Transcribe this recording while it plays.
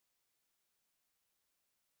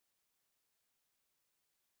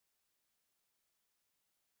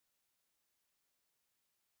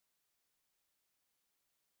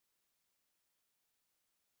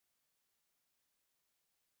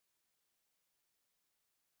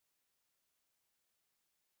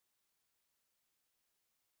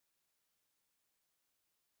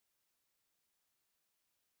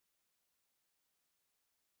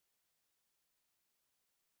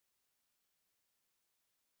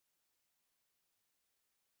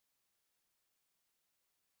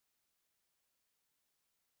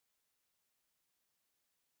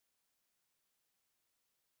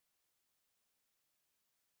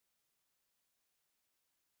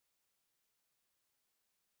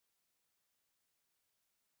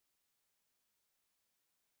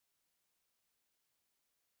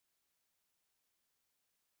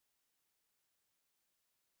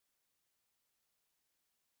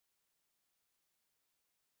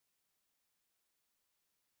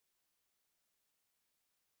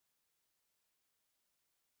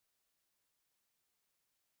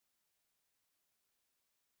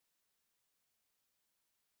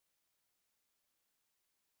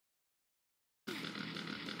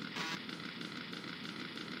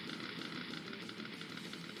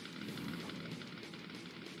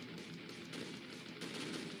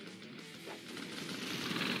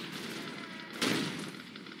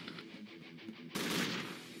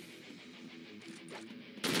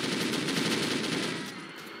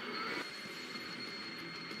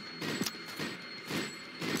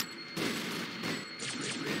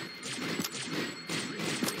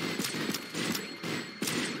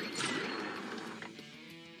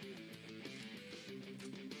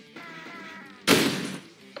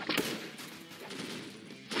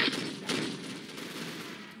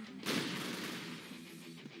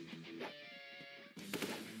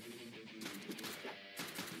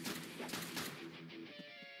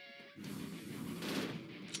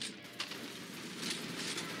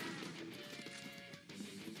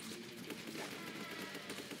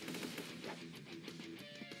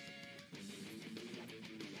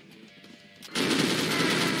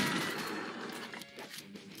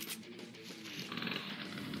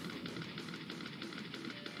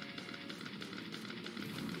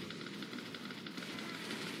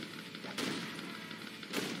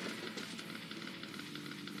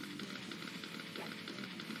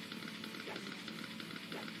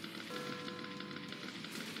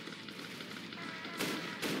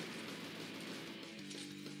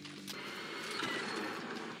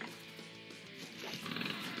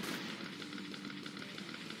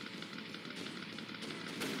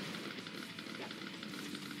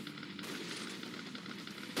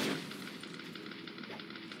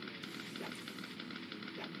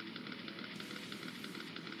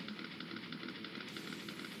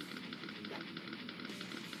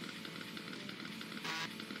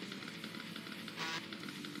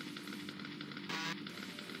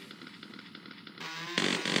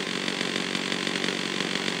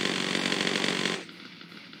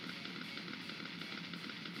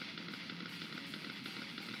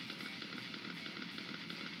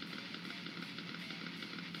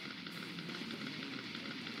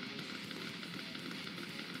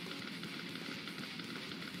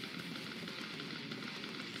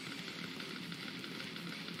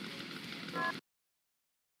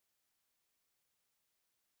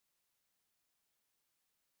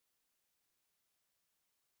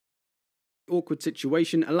awkward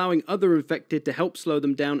situation, allowing other infected to help slow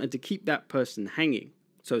them down and to keep that person hanging.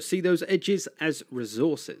 So see those edges as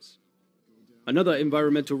resources. Another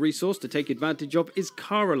environmental resource to take advantage of is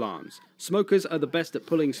car alarms. Smokers are the best at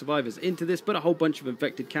pulling survivors into this, but a whole bunch of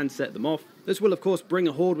infected can set them off. This will of course bring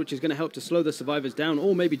a horde, which is going to help to slow the survivors down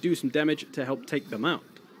or maybe do some damage to help take them out.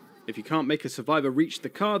 If you can't make a survivor reach the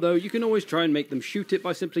car though, you can always try and make them shoot it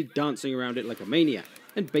by simply dancing around it like a maniac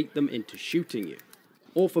and bait them into shooting you.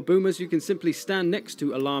 Or for boomers, you can simply stand next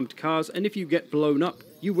to alarmed cars, and if you get blown up,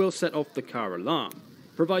 you will set off the car alarm,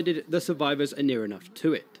 provided the survivors are near enough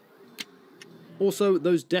to it. Also,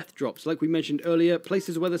 those death drops, like we mentioned earlier,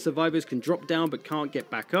 places where the survivors can drop down but can't get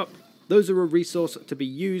back up, those are a resource to be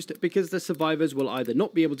used because the survivors will either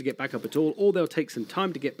not be able to get back up at all or they'll take some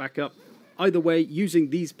time to get back up. Either way, using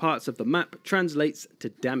these parts of the map translates to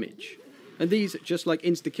damage. And these, just like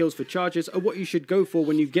insta-kills for charges, are what you should go for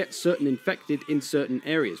when you get certain infected in certain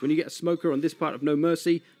areas. When you get a smoker on this part of No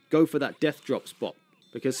Mercy, go for that death drop spot,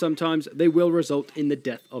 because sometimes they will result in the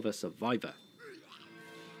death of a survivor.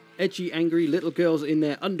 Edgy, angry little girls in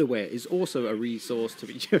their underwear is also a resource to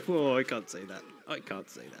be... Oh, I can't say that. I can't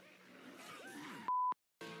say that.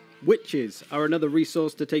 Witches are another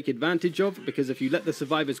resource to take advantage of, because if you let the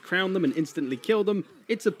survivors crown them and instantly kill them,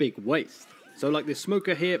 it's a big waste. So like this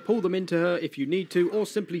smoker here, pull them into her if you need to, or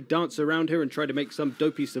simply dance around her and try to make some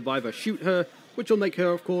dopey survivor shoot her, which will make her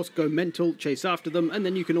of course go mental, chase after them, and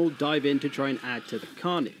then you can all dive in to try and add to the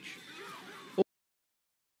carnage.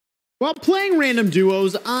 While playing random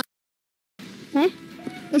duos, What?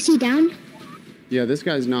 Is he down? Yeah, this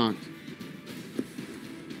guy's knocked.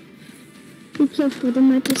 Be careful, there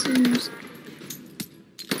might be some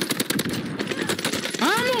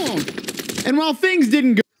Ammo! And while things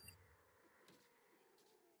didn't go